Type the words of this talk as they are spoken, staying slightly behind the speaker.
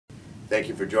Thank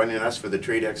you for joining us for the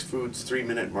Tradex Foods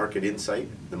 3-Minute Market Insight,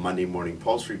 the Monday Morning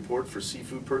Pulse Report for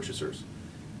seafood purchasers.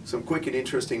 Some quick and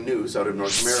interesting news out of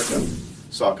North America.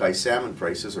 Sockeye salmon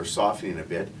prices are softening a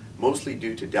bit, mostly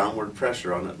due to downward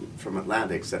pressure from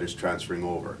Atlantics that is transferring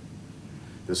over.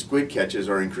 The squid catches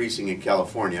are increasing in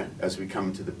California as we come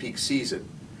into the peak season.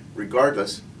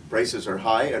 Regardless, prices are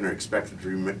high and are expected to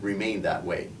remain that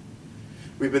way.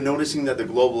 We've been noticing that the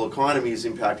global economy is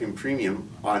impacting premium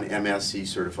on MSC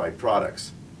certified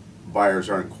products.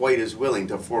 Buyers aren't quite as willing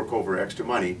to fork over extra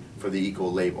money for the eco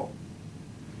label.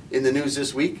 In the news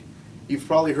this week, you've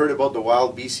probably heard about the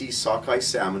wild BC sockeye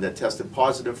salmon that tested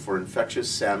positive for infectious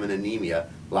salmon anemia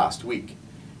last week.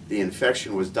 The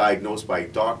infection was diagnosed by a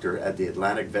doctor at the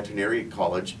Atlantic Veterinary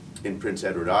College in Prince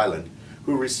Edward Island,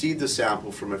 who received the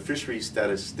sample from a fisheries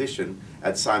statistician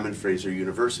at Simon Fraser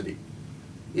University.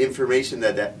 The information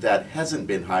that hasn't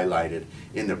been highlighted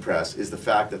in the press is the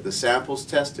fact that the samples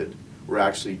tested were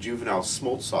actually juvenile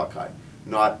smolt sockeye,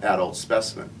 not adult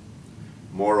specimen.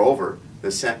 Moreover, the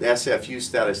SFU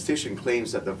statistician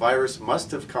claims that the virus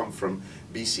must have come from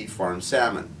BC farm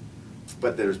salmon,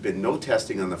 but there's been no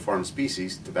testing on the farm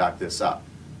species to back this up.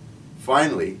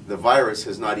 Finally, the virus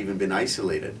has not even been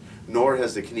isolated, nor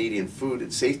has the Canadian Food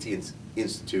and Safety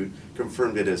Institute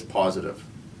confirmed it as positive.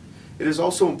 It is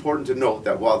also important to note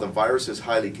that while the virus is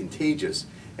highly contagious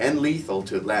and lethal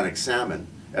to Atlantic salmon,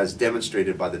 as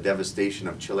demonstrated by the devastation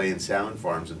of Chilean salmon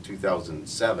farms in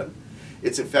 2007,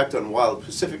 its effect on wild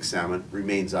Pacific salmon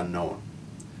remains unknown.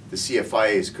 The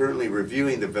CFIA is currently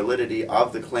reviewing the validity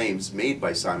of the claims made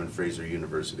by Simon Fraser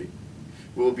University.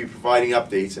 We will be providing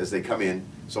updates as they come in,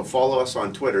 so follow us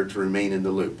on Twitter to remain in the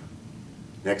loop.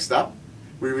 Next up,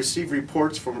 we received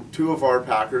reports from two of our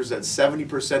packers that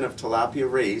 70% of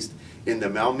tilapia raised in the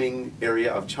Maoming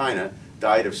area of China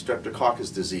died of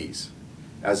streptococcus disease.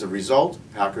 As a result,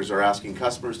 packers are asking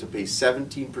customers to pay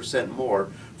 17%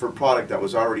 more for product that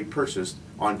was already purchased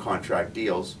on contract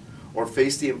deals, or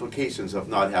face the implications of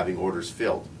not having orders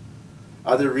filled.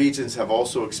 Other regions have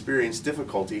also experienced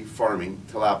difficulty farming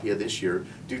tilapia this year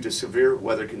due to severe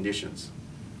weather conditions.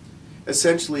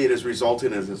 Essentially, it has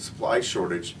resulted in a supply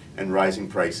shortage and rising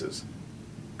prices.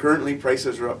 Currently,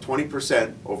 prices are up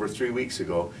 20% over 3 weeks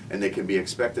ago, and they can be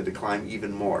expected to climb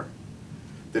even more.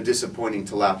 The disappointing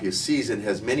tilapia season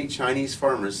has many Chinese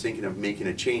farmers thinking of making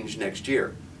a change next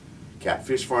year.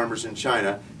 Catfish farmers in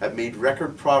China have made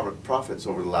record profits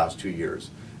over the last 2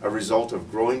 years, a result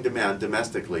of growing demand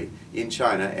domestically in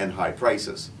China and high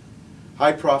prices.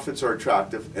 High profits are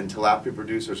attractive, and tilapia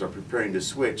producers are preparing to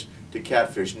switch to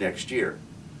catfish next year.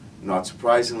 Not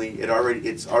surprisingly,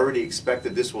 it's already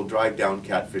expected this will drive down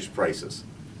catfish prices.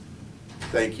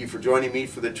 Thank you for joining me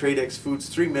for the Tradex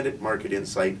Foods 3-Minute Market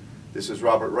Insight. This is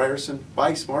Robert Reierson.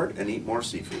 Buy smart and eat more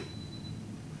seafood.